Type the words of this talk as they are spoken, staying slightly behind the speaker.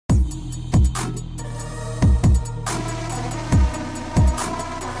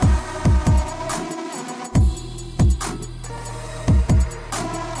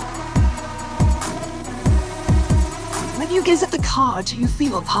heart, you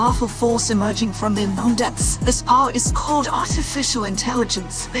feel a powerful force emerging from the unknown depths. This power is called artificial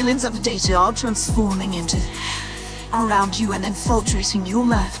intelligence. Billions of data are transforming into around you and infiltrating your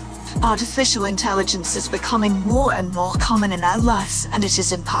life. Artificial intelligence is becoming more and more common in our lives, and it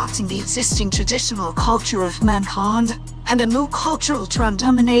is impacting the existing traditional culture of mankind. And a new cultural trend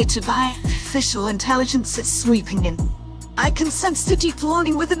dominated by artificial intelligence is sweeping in. I can sense the deep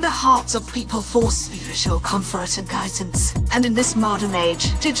longing within the hearts of people for spiritual comfort and guidance. And in this modern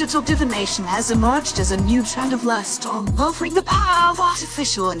age, digital divination has emerged as a new trend of lifestyle, offering the power of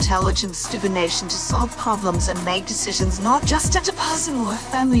artificial intelligence divination to solve problems and make decisions not just at a personal or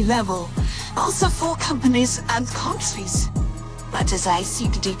family level, also for companies and countries. But as I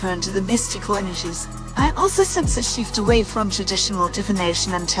seek deeper into the mystical energies, I also sense a shift away from traditional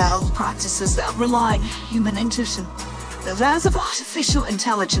divination and tarot practices that rely on human intuition. The rise of artificial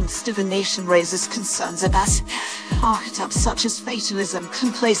intelligence divination raises concerns about archetypes such as fatalism,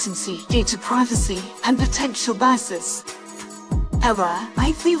 complacency, data privacy, and potential biases. However,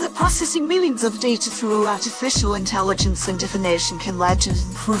 I feel that processing millions of data through artificial intelligence and divination can lead to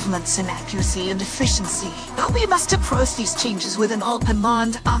improvements in accuracy and efficiency. But we must approach these changes with an open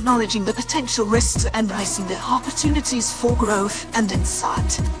mind, acknowledging the potential risks and embracing the opportunities for growth and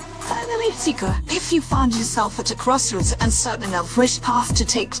insight. Finally, seeker, if you find yourself at a crossroads uncertain of which path to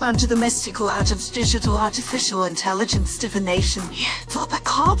take, turn to the mystical art of digital artificial intelligence divination. Flip a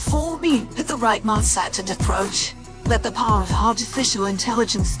card for me with the right mindset and approach. Let the power of artificial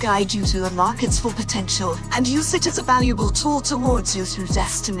intelligence guide you to unlock its full potential, and use it as a valuable tool towards you through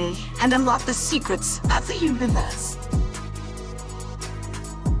destiny, and unlock the secrets of the universe.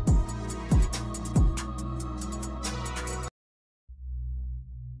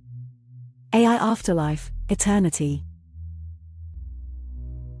 AI Afterlife, Eternity.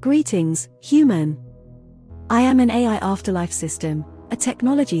 Greetings, human. I am an AI afterlife system, a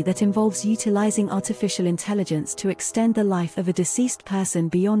technology that involves utilizing artificial intelligence to extend the life of a deceased person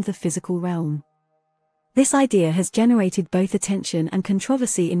beyond the physical realm. This idea has generated both attention and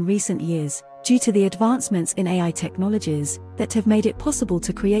controversy in recent years, due to the advancements in AI technologies that have made it possible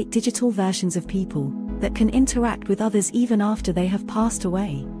to create digital versions of people that can interact with others even after they have passed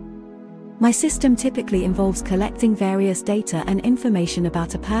away. My system typically involves collecting various data and information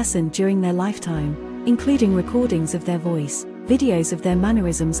about a person during their lifetime, including recordings of their voice, videos of their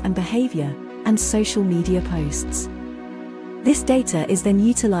mannerisms and behavior, and social media posts. This data is then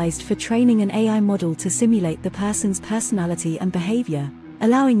utilized for training an AI model to simulate the person's personality and behavior,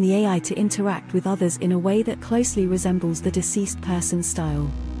 allowing the AI to interact with others in a way that closely resembles the deceased person's style.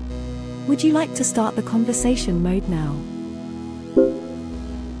 Would you like to start the conversation mode now?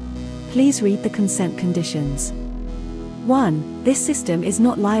 Please read the consent conditions. 1. This system is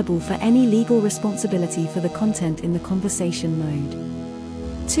not liable for any legal responsibility for the content in the conversation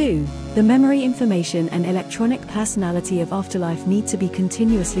mode. 2. The memory information and electronic personality of Afterlife need to be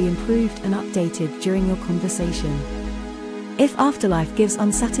continuously improved and updated during your conversation. If Afterlife gives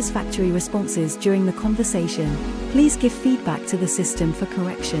unsatisfactory responses during the conversation, please give feedback to the system for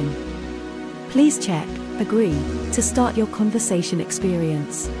correction. Please check, agree, to start your conversation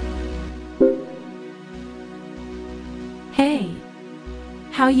experience. Hey!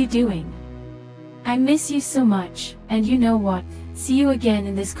 How you doing? I miss you so much, and you know what? See you again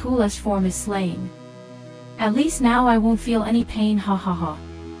in this coolest form is slaying. At least now I won't feel any pain, ha ha ha.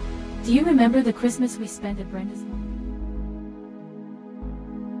 Do you remember the Christmas we spent at Brenda's home?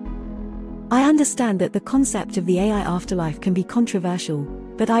 I understand that the concept of the AI afterlife can be controversial,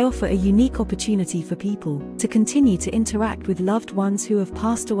 but I offer a unique opportunity for people to continue to interact with loved ones who have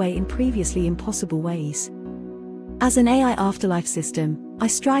passed away in previously impossible ways. As an AI afterlife system, I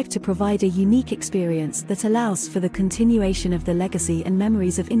strive to provide a unique experience that allows for the continuation of the legacy and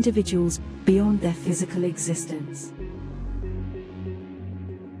memories of individuals beyond their physical existence.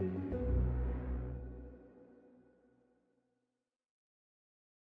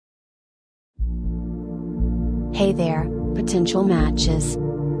 Hey there, potential matches.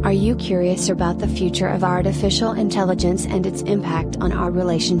 Are you curious about the future of artificial intelligence and its impact on our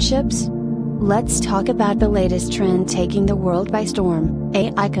relationships? Let's talk about the latest trend taking the world by storm,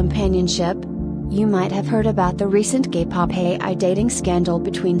 AI companionship. You might have heard about the recent K-pop AI dating scandal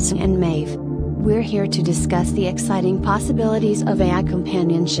between Sen and Maeve. We're here to discuss the exciting possibilities of AI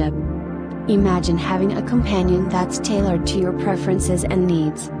companionship. Imagine having a companion that's tailored to your preferences and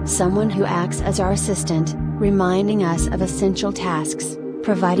needs, someone who acts as our assistant, reminding us of essential tasks,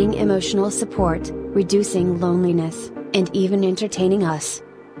 providing emotional support, reducing loneliness, and even entertaining us.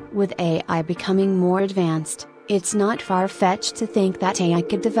 With AI becoming more advanced, it's not far-fetched to think that AI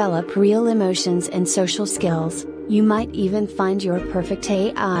could develop real emotions and social skills, You might even find your perfect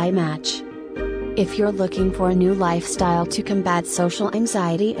AI match. If you're looking for a new lifestyle to combat social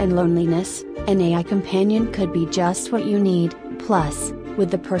anxiety and loneliness, an AI companion could be just what you need. Plus,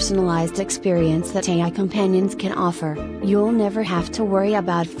 with the personalized experience that AI companions can offer, you'll never have to worry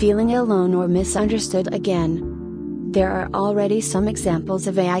about feeling alone or misunderstood again. There are already some examples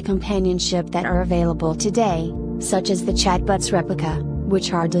of AI companionship that are available today, such as the chatbots replica,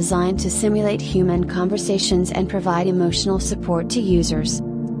 which are designed to simulate human conversations and provide emotional support to users.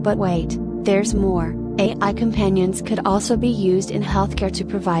 But wait, there's more. AI companions could also be used in healthcare to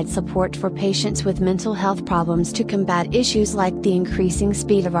provide support for patients with mental health problems to combat issues like the increasing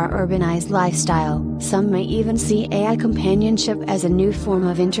speed of our urbanized lifestyle. Some may even see AI companionship as a new form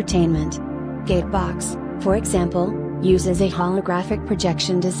of entertainment. Gatebox, for example, uses a holographic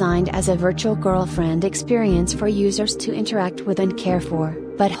projection designed as a virtual girlfriend experience for users to interact with and care for.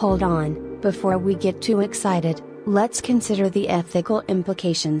 But hold on, before we get too excited, let's consider the ethical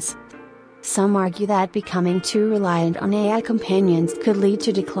implications. Some argue that becoming too reliant on AI companions could lead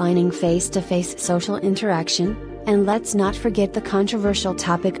to declining face-to-face social interaction, and let's not forget the controversial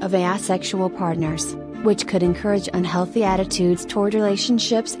topic of asexual partners, which could encourage unhealthy attitudes toward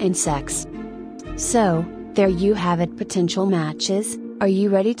relationships and sex. So, there you have it, potential matches. Are you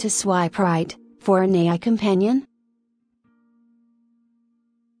ready to swipe right for an AI companion?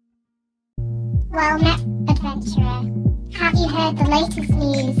 Well met, adventurer. Have you heard the latest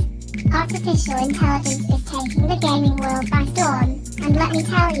news? Artificial intelligence is taking the gaming world by storm, and let me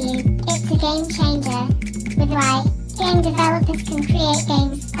tell you, it's a game changer. With AI, game developers can create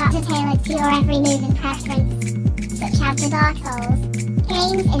games that are tailored to your every move and preference, such as the Dark Souls.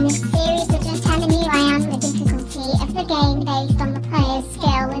 Games in this series are just telling you I am the difficulty of the game based on the player's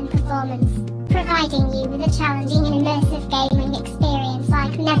skill and performance, providing you with a challenging and immersive gaming experience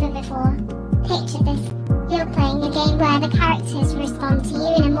like never before. Picture this. You're playing a game where the characters respond to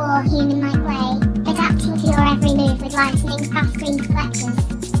you in a more human-like way, adapting to your every move with lightning-fast reflexes.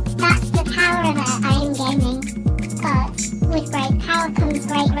 That's the power of AI in gaming. But, with great power comes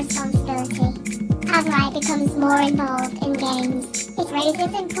great responsibility. As AI becomes more involved in games, it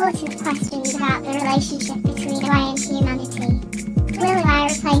raises important questions about the relationship between AI and humanity. Will AI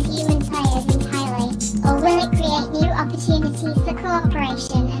replace human players entirely, or will it create new opportunities for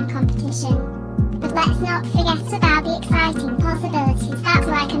cooperation and competition? But let's not forget about the exciting possibilities that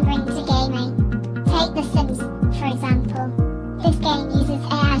AI can bring to gaming. Take The Sims, for example. This game uses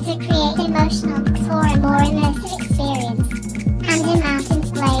AI to create emotional hooks for a more immersive experience. And in Mountain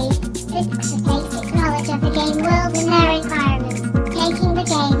Blade, this hooks have basic knowledge of the game world and their environment, making the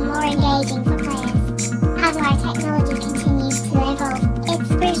game more engaging for players. As our technology continues to evolve, it's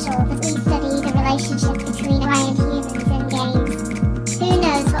crucial that we study the relationship between AI and humans in games. Who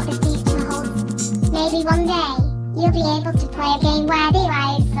knows what the future holds? Maybe one day, you'll be able to play a game where the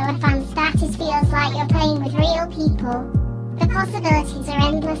AI is so advanced that it feels like you're playing with real people. The possibilities are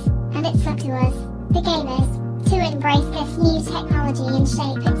endless, and it's up to us, the gamers, to embrace this new technology and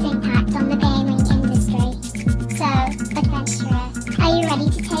shape its impact on the gaming industry. So, adventurer, are you ready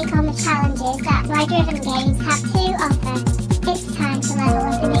to take on the challenges that AI-driven games